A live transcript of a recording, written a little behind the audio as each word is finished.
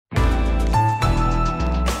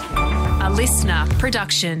listener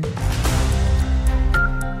production.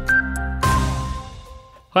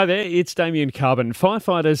 Hi there, it's Damien Carbon.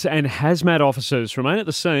 Firefighters and hazmat officers remain at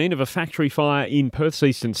the scene of a factory fire in Perth's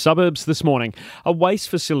eastern suburbs this morning. A waste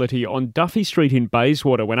facility on Duffy Street in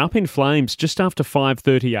Bayswater went up in flames just after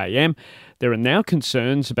 5:30am. There are now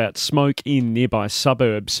concerns about smoke in nearby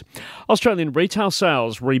suburbs. Australian retail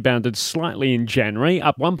sales rebounded slightly in January,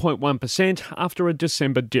 up 1.1% after a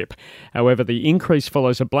December dip. However, the increase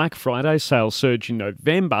follows a Black Friday sales surge in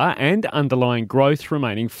November and underlying growth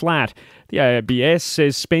remaining flat. The ABS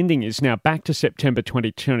says spending is now back to September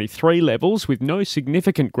 2023 levels, with no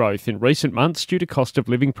significant growth in recent months due to cost of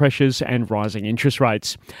living pressures and rising interest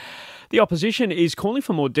rates. The opposition is calling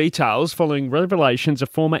for more details following revelations a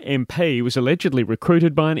former MP was allegedly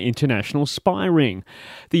recruited by an international spy ring.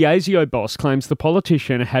 The ASIO boss claims the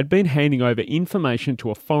politician had been handing over information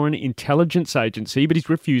to a foreign intelligence agency, but is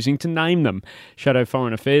refusing to name them. Shadow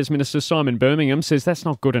Foreign Affairs Minister Simon Birmingham says that's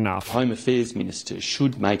not good enough. Home Affairs Minister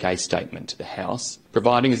should make a statement to the House,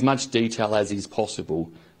 providing as much detail as is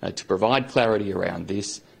possible to provide clarity around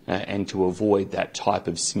this and to avoid that type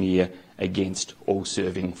of smear against all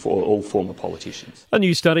former politicians. A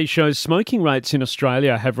new study shows smoking rates in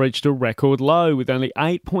Australia have reached a record low, with only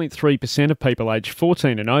 8.3% of people aged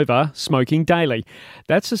 14 and over smoking daily.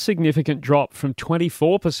 That's a significant drop from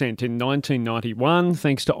 24% in 1991,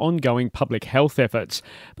 thanks to ongoing public health efforts.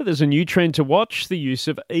 But there's a new trend to watch. The use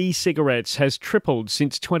of e-cigarettes has tripled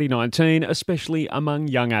since 2019, especially among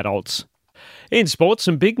young adults. In sport,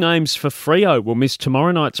 some big names for Freo will miss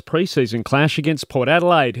tomorrow night's pre-season clash against Port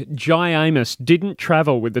Adelaide. Jai Amos didn't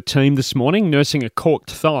travel with the team this morning, nursing a corked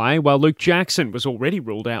thigh, while Luke Jackson was already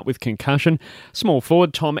ruled out with concussion. Small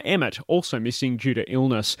forward Tom Emmett also missing due to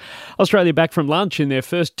illness. Australia back from lunch in their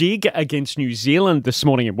first dig against New Zealand this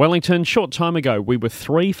morning in Wellington. Short time ago, we were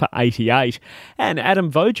 3 for 88. And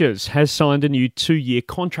Adam Voges has signed a new 2-year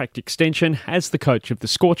contract extension as the coach of the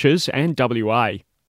Scorchers and WA.